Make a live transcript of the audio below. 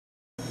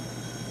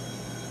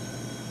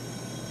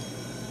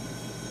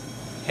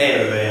Hey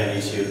everybody on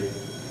YouTube.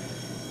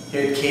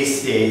 Here at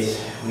K-State,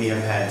 we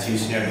have had 2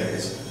 snow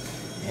days.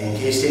 And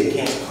K-State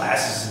canceled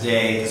classes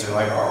today because they're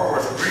like, oh,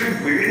 it's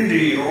really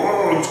windy,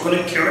 oh, it's going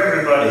to kill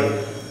everybody.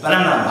 But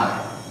I'm not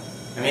buying.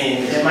 I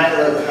mean, it might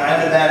look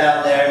kind of bad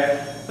out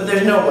there, but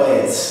there's no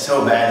way it's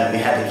so bad that we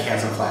had to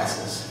cancel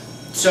classes.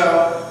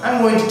 So,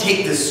 I'm going to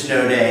take this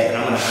snow day and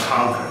I'm going to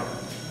conquer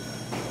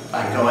it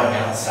by going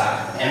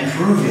outside and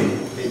proving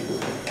that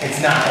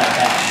it's not that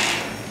bad.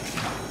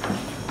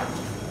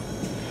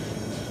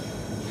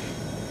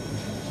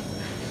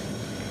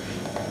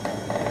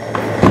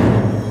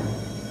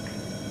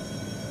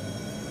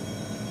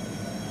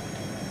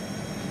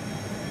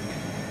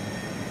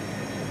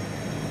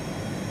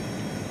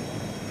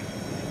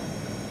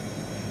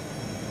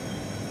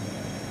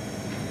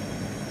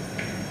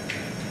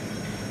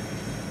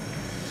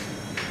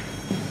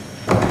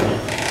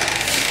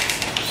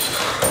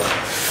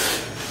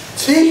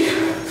 See?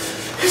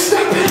 It's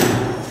not bad.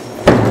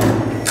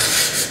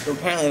 So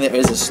apparently there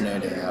is a snow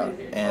day out,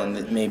 and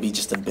it may be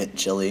just a bit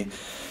chilly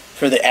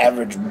for the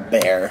average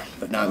bear,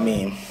 but not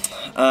me.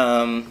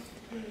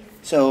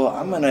 So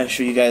I'm going to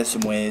show you guys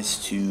some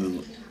ways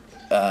to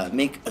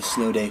make a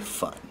snow day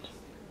fun.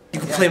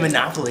 You can play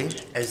Monopoly,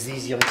 as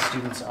these young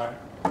students are,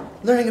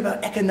 learning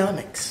about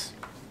economics.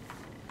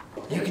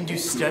 You can do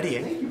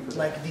studying,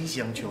 like these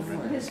young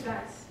children.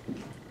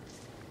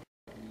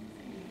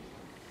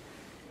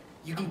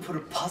 You can put a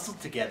puzzle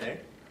together.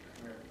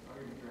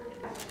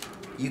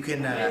 You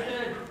can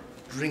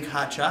drink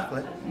hot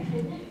chocolate.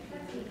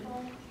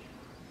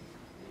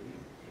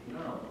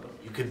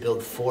 You could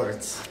build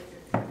forts.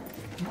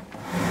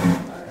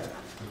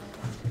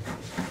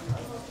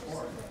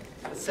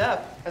 What's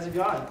up? How's it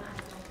going?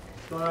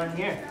 What's going on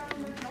here?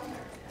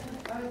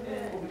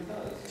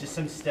 Just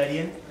some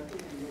studying,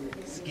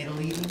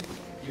 skittle eating,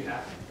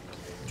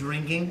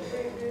 drinking.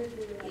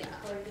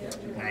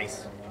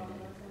 Nice.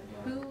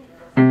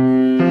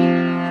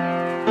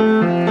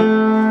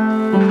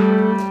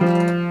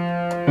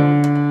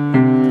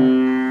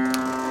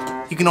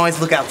 You can always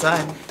look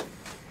outside.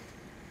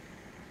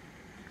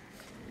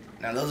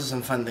 Now those are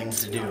some fun things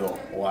to do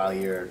while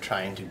you're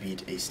trying to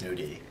beat a snow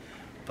day.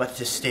 But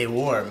to stay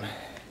warm,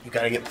 you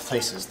gotta get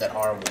places that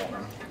are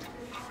warm.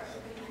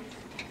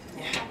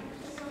 Yeah.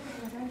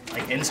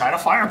 Like inside a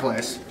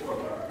fireplace.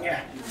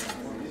 Yeah.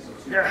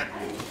 Yeah.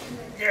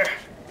 Yeah.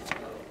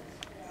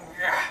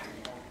 Yeah.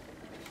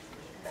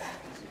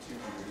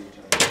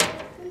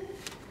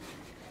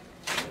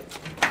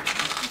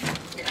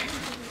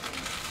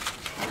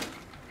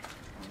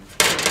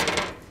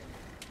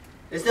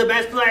 It's the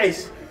best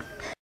place.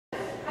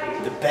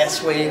 The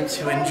best way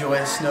to enjoy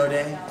a snow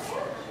day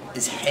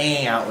is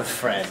hanging out with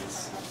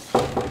friends.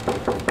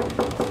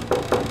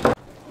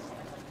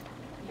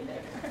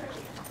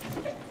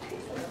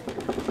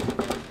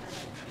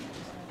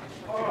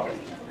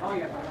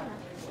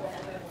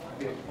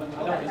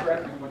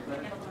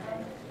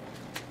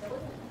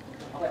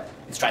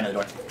 Let's try another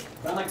door.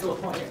 I like to look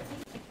here.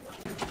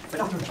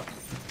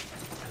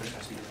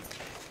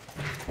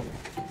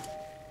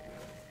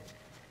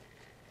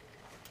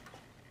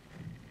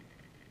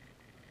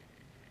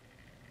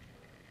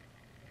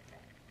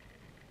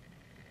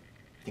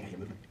 I think I hear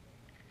movement.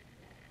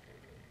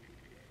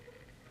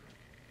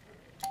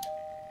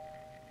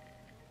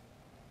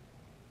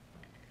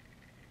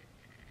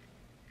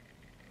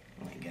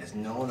 I guess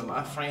no one of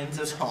my friends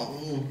is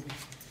home.